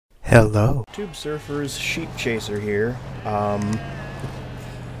Hello. Tube Surfer's Sheep Chaser here.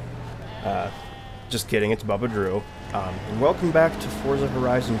 Just kidding, it's Bubba Drew. And welcome back to Forza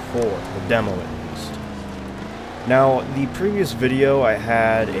Horizon 4, the demo at least. Now, the previous video I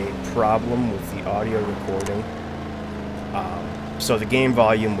had a problem with the audio recording. So the game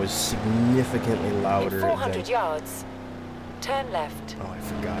volume was significantly louder. In 400 yards, turn left. Oh, I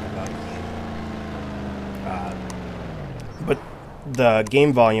forgot about you. But the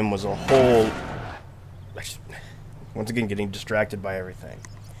game volume was a whole... Once again, getting distracted by everything.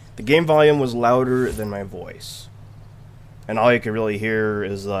 The game volume was louder than my voice. And all you could really hear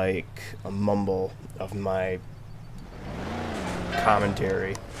is like a mumble of my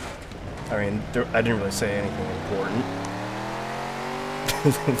commentary. I mean, I didn't really say anything important.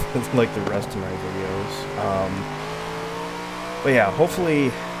 Like the rest of my videos. But yeah,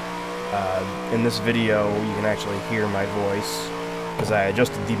 hopefully in this video you can actually hear my voice, because I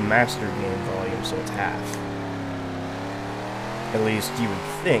adjusted the master game volume so it's half. At least you would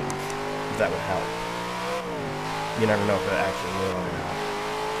think that would help. You never know if it actually will or not.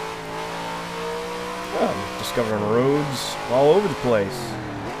 Oh, I'm discovering roads all over the place.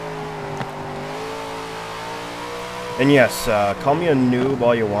 And yes, call me a noob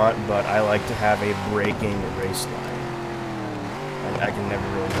all you want, but I like to have a braking race line. I can never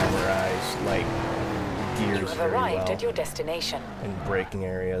really memorize, like, gears You have very arrived well at your destination. in braking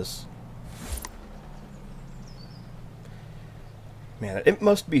areas. Man, it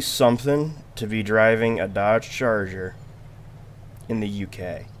must be something to be driving a Dodge Charger in the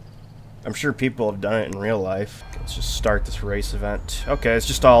UK. I'm sure people have done it in real life. Let's just start this race event. Okay, it's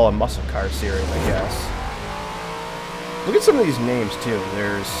just all a muscle car series, I guess. Look at some of these names, too.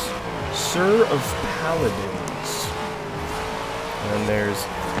 There's Sir of Paladins. And then there's,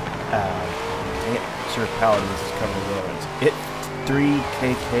 dang it, Sir of Paladins is covering the other ones. It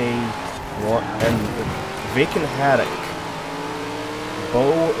 3KK1 and Vacant Haddock. Bo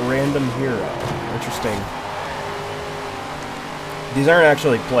Random Hero. Interesting. These aren't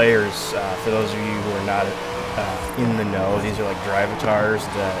actually players, for those of you who are not in the know. These are like drivatars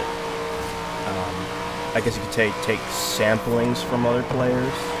that, I guess you could take samplings from other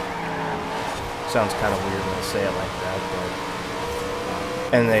players. Sounds kind of weird when I say it like that, but...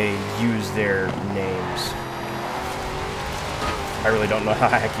 and they use their names. I really don't know how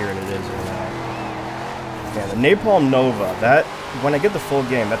accurate it is or not. Yeah, the Napalm Nova, that... when I get the full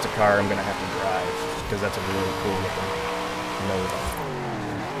game, that's a car I'm going to have to drive, because that's a really cool looking Nova.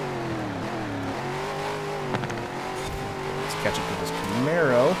 Let's catch up to this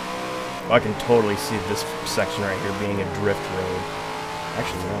Camaro. Oh, I can totally see this section right here being a drift road.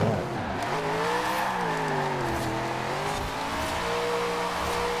 Actually, you know what?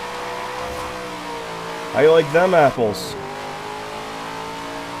 How you like them apples?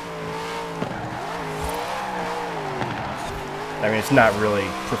 I mean, it's not really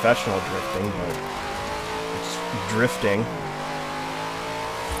professional drifting, but it's drifting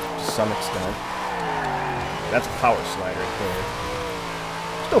to some extent. That's a power slide right there.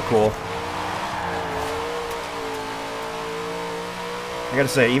 Still cool. I gotta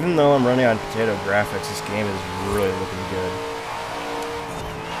say, even though I'm running on potato graphics, this game is really looking good.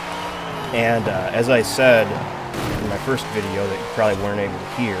 And as I said in my first video that you probably weren't able to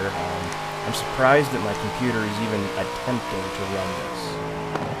hear, I'm surprised that my computer is even attempting to run this.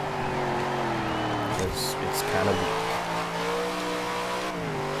 Because it's kind of weak.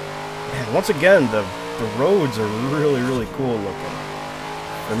 Man, once again, the roads are really, really cool looking.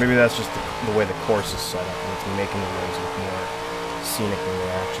 Or maybe that's just the way the course is set up, and it's making the roads look more scenic than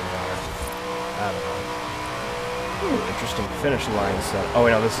they actually are. I don't know. Ooh, interesting finish line set. Oh,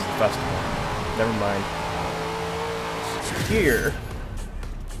 wait, no, this is the festival. Never mind. Here...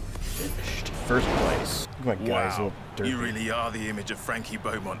 first place. Oh my God, Wow, you really are the image of Frankie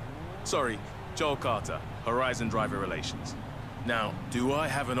Beaumont. Sorry, Joel Carter, Horizon Driver Relations. Now, do I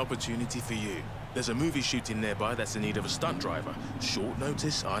have an opportunity for you? There's a movie shooting nearby that's in need of a stunt driver. Short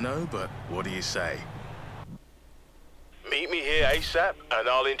notice, I know, but what do you say? Meet me here ASAP, and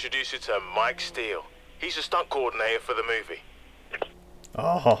I'll introduce you to Mike Steele. He's a stunt coordinator for the movie.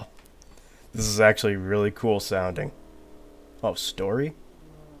 Oh, this is actually really cool sounding. Oh, story?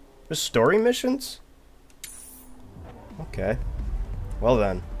 There's story missions? Okay. Well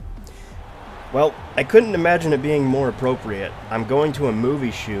then. Well, I couldn't imagine it being more appropriate. I'm going to a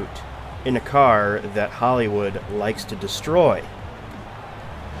movie shoot in a car that Hollywood likes to destroy.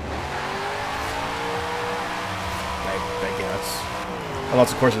 I guess.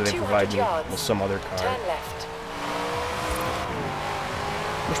 Unless, of course, they provide me with some other car. Turn left.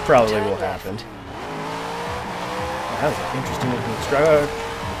 Which probably will happen. That was an interesting looking truck.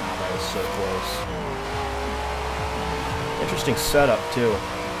 was so close. Interesting setup, too,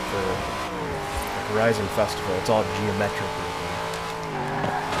 for the Horizon Festival. It's all geometric.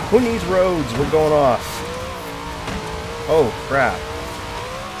 Who needs roads? We're going off. Oh, crap.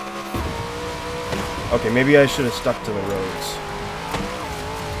 Okay, maybe I should have stuck to the roads.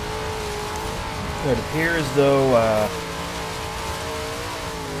 It appears as though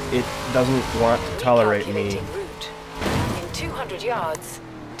it doesn't want to tolerate me. Route. In 200 yards,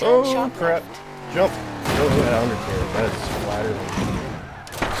 turn Oh, sharp crap. left. Jump. Oh, yeah, undercarriage. That is flatter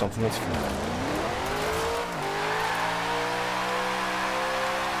than something that's flat.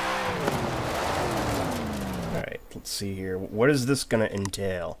 Alright, let's see here. What is this going to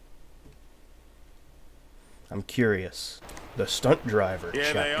entail? I'm curious. The Stunt Driver,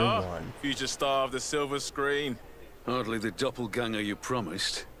 Yeah, they Chapter are. 1. Future star of the silver screen. Hardly the doppelganger you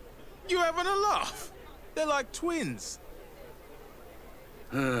promised. You having a laugh? They're like twins.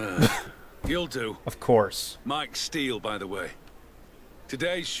 You'll do. Of course. Mike Steele, by the way.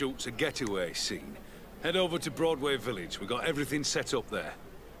 Today's shoot's a getaway scene. Head over to Broadway Village. We got everything set up there.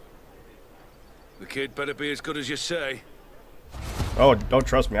 The kid better be as good as you say. Oh, don't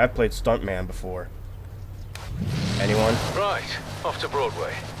trust me. I've played Stuntman before. Anyone? Right, off to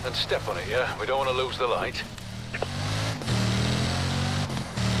Broadway. And step on it, yeah? We don't want to lose the light.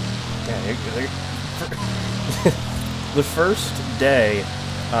 Yeah, the first day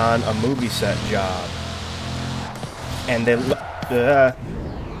on a movie set job, and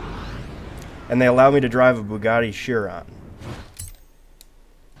they allowed me to drive a Bugatti Chiron.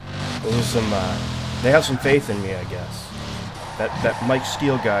 Those are some. They have some faith in me, I guess. That Mike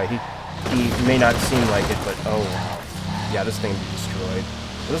Steele guy, he may not seem like it, but oh wow, yeah, this thing be destroyed.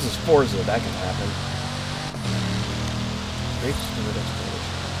 This is Forza, that can happen. Race to the destination.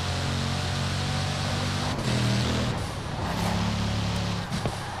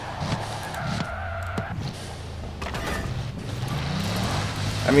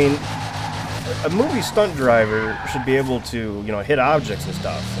 I mean, a movie stunt driver should be able to, you know, hit objects and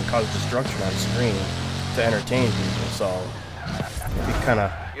stuff and cause destruction on screen to entertain people. So it'd be kind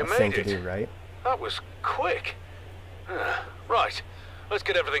of a thing to do, right? That was quick. Right, let's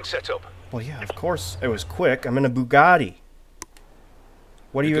get everything set up. Well, yeah, of course it was quick. I'm in a Bugatti.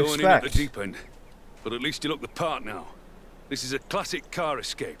 What do you You're going in at the expect? deep end, but at least you look the part now. This is a classic car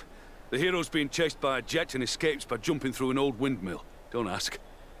escape. The hero's being chased by a jet and escapes by jumping through an old windmill. Don't ask.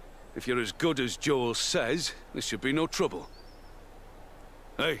 If you're as good as Joel says, this should be no trouble.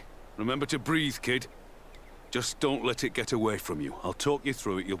 Hey, remember to breathe, kid. Just don't let it get away from you. I'll talk you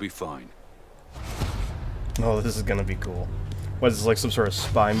through it, you'll be fine. Oh, this is gonna be cool. What is this, like some sort of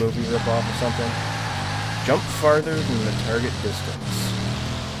spy movie ripoff or something? Jump farther than the target distance.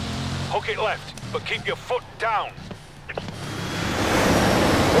 Hook it left, but keep your foot down.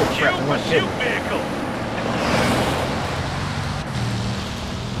 Oh crap, I went in. vehicle!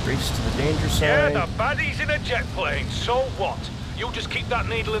 Race to the danger sign. Yeah, the baddie's in a jet plane, so what? You just keep that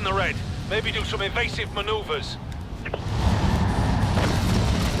needle in the red. Maybe do some evasive maneuvers.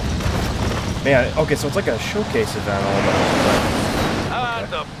 Man, okay, so it's like a showcase event almost.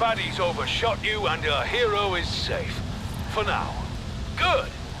 And the baddie's overshot you and your hero is safe. For now. Good.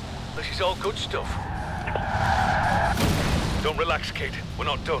 This is all good stuff. Don't relax, kid. We're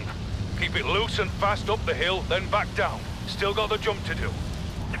not done. Keep it loose and fast up the hill, then back down. Still got the jump to do.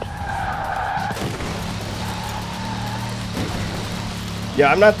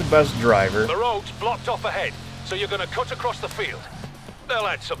 Yeah, I'm not the best driver. The road's blocked off ahead, so you're gonna cut across the field. They'll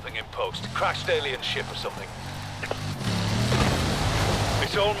add something in post. Crashed alien ship or something.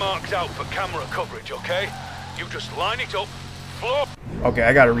 It's all marked out for camera coverage, okay? You just line it up, floor. Okay,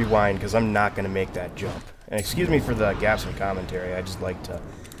 I gotta rewind because I'm not gonna make that jump. And excuse me for the gaps in commentary. I just like to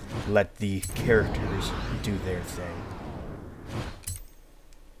let the characters do their thing.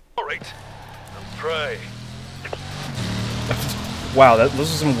 Alright. And pray. Wow, those are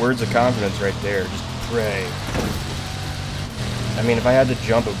some words of confidence right there. Just pray. I mean, if I had to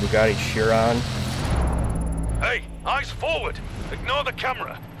jump a Bugatti Chiron... Hey, eyes forward. Ignore the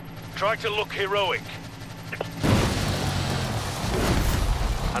camera. Try to look heroic.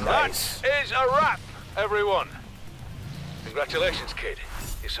 And Nice. that is a wrap, everyone. Congratulations, kid.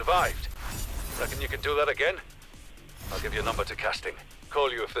 You survived. Reckon you can do that again? I'll give you a number to casting.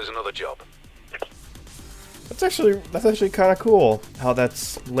 Call you if there's another job. That's actually kind of cool how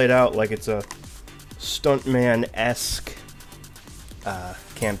that's laid out like it's a Stuntman-esque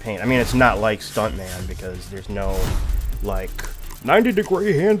campaign. I mean, it's not like Stuntman because there's no, like,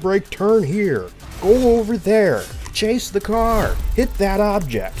 90-degree handbrake turn here, go over there, chase the car, hit that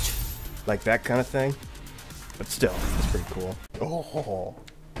object, like that kind of thing. But still, it's pretty cool. Oh,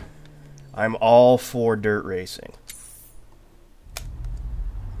 I'm all for dirt racing.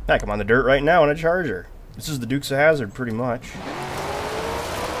 Heck, I'm on the dirt right now in a Charger. This is the Dukes of Hazzard, pretty much.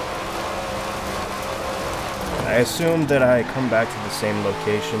 I assume that I come back to the same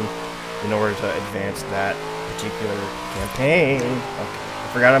location in order to advance that particular campaign. Okay, I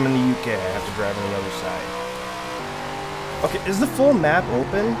forgot I'm in the UK. I have to drive on the other side. Okay, is the full map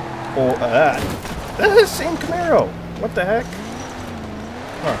open? Oh, that's the same Camaro. What the heck?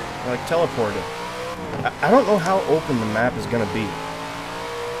 Huh, I like teleported. I don't know how open the map is gonna be.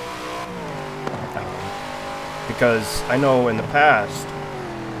 Because I know in the past,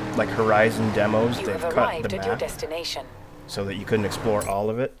 like Horizon demos, they've cut the map so that you couldn't explore all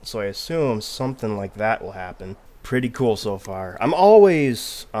of it. So I assume something like that will happen. Pretty cool so far. I'm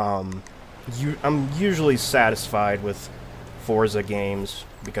always, I'm usually satisfied with Forza games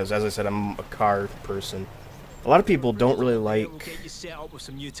because, as I said, I'm a car person. A lot of people don't really like. We'll get you set up with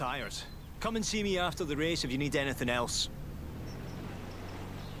some new tires. Come and see me after the race if you need anything else.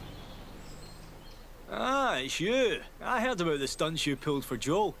 Ah, it's you. I heard about the stunts you pulled for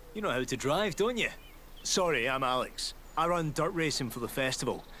Joel. You know how to drive, don't you? Sorry, I'm Alex. I run dirt racing for the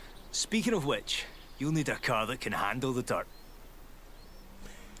festival. Speaking of which, you'll need a car that can handle the dirt.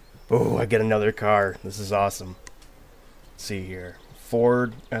 Oh, I get another car. This is awesome. Let's see here.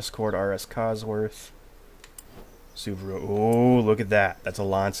 Ford Escort RS Cosworth. Subaru. Oh, look at that. That's a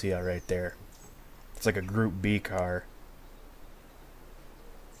Lancia right there. It's like a Group B car.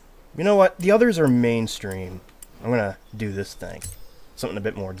 You know what? The others are mainstream. I'm gonna do this thing. Something a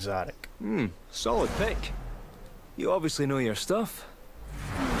bit more exotic. Solid pick. You obviously know your stuff.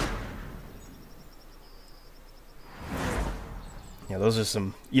 Yeah, those are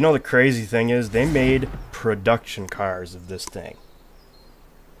some... You know, the crazy thing is, they made production cars of this thing.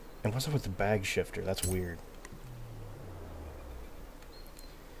 And what's up with the bag shifter? That's weird.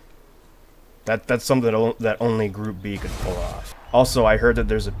 That's something that only Group B could pull off. Also, I heard that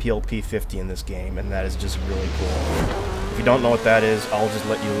there's a PLP 50 in this game, and that is just really cool. If you don't know what that is, I'll just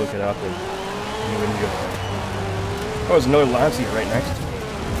let you look it up and you enjoy. Oh, there's another Lancia right next to me.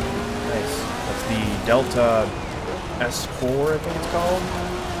 Nice. That's the Delta S4, I think it's called.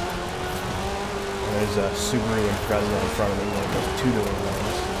 And there's a Subaru Impreza in front of me, like those two-door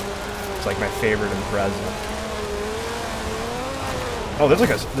ones. It's like my favorite Impreza. Oh,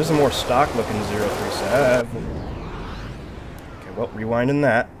 there's a more stock-looking 037. Okay, well, rewinding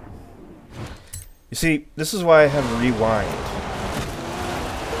that. You see, this is why I have rewind.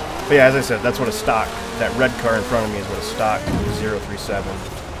 But yeah, as I said, that's what a stock, that red car in front of me is what a stock 037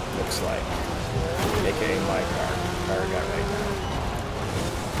 looks like. AKA my car I got right now.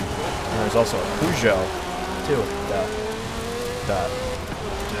 And there's also a Peugeot, too.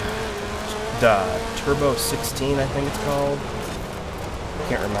 The Turbo 16, I think it's called. I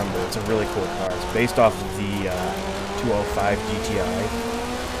can't remember. It's a really cool car. It's based off of the 205 GTI. At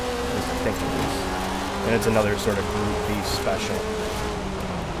least I think it is. And it's another sort of Group B special.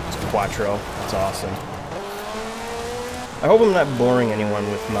 It's Quattro. That's awesome. I hope I'm not boring anyone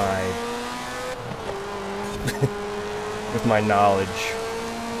with my with my knowledge.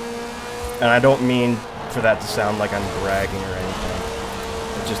 And I don't mean for that to sound like I'm bragging or anything.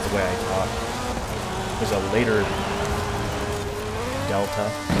 It's just the way I talk. There's a later Delta,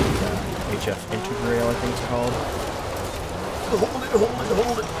 HF Intergrail, I think it's called.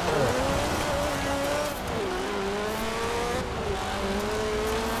 Hold it.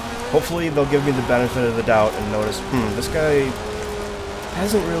 Hopefully they'll give me the benefit of the doubt and notice, this guy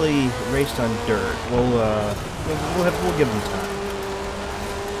hasn't really raced on dirt. We'll give him time.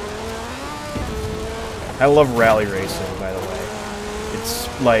 I love rally racing, by the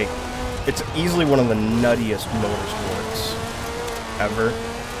way. It's easily one of the nuttiest motorsports ever.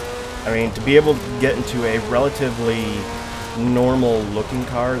 I mean, to be able to get into a relatively normal looking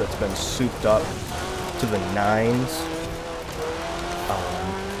car that's been souped up to the nines,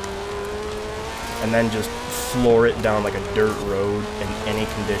 and then just floor it down like a dirt road in any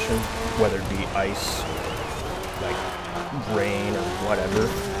condition, whether it be ice, like rain or whatever,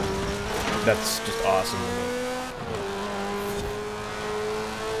 that's just awesome to me.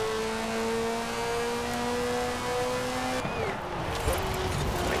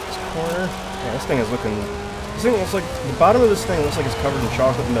 Corner. Yeah, this thing is looking... This thing looks like... The bottom of this thing looks like it's covered in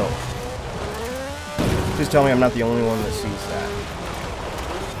chocolate milk. Please tell me I'm not the only one that sees that.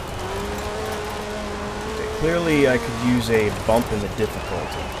 Okay, clearly I could use a bump in the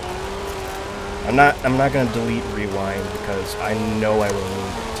difficulty. I'm not going to delete rewind because I know I will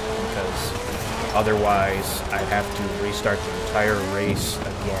need it. Because otherwise I'd have to restart the entire race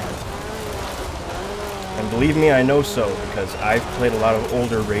again. And believe me, I know so, because I've played a lot of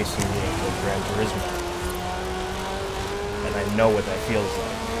older racing games Gran Turismo. And I know what that feels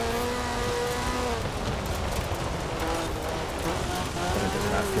like. And it does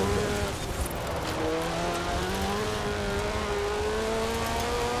not feel good.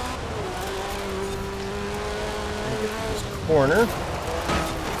 Get through this corner.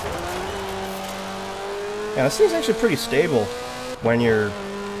 Yeah, this thing's actually pretty stable when you're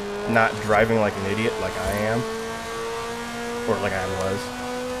not driving like an idiot like I am. Or like I was.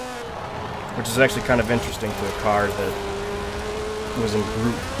 Which is actually kind of interesting for a car that was in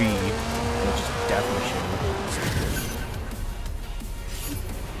Group B and was just a death machine.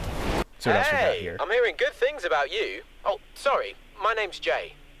 So what else we got here? I'm hearing good things about you. Oh, sorry, my name's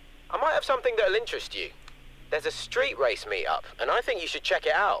Jay. I might have something that'll interest you. There's a street race meetup, and I think you should check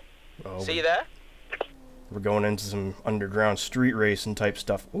it out. Oh, See you there? We're going into some underground street racing type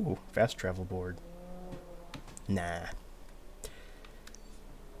stuff. Ooh, fast travel board. Nah.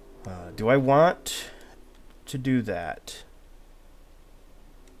 Do I want to do that?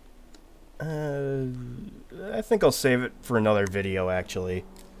 I think I'll save it for another video, actually.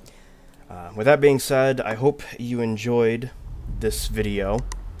 With that being said, I hope you enjoyed this video.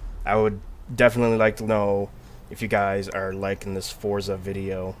 I would definitely like to know if you guys are liking this Forza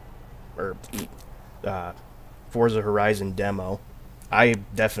video, or Forza Horizon demo. I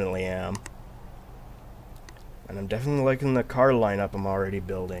definitely am. And I'm definitely liking the car lineup I'm already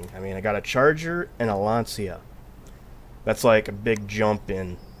building. I mean, I got a Charger and a Lancia. That's like a big jump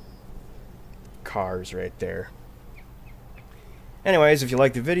in cars right there. Anyways, if you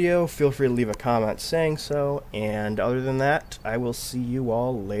liked the video, feel free to leave a comment saying so. And other than that, I will see you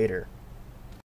all later.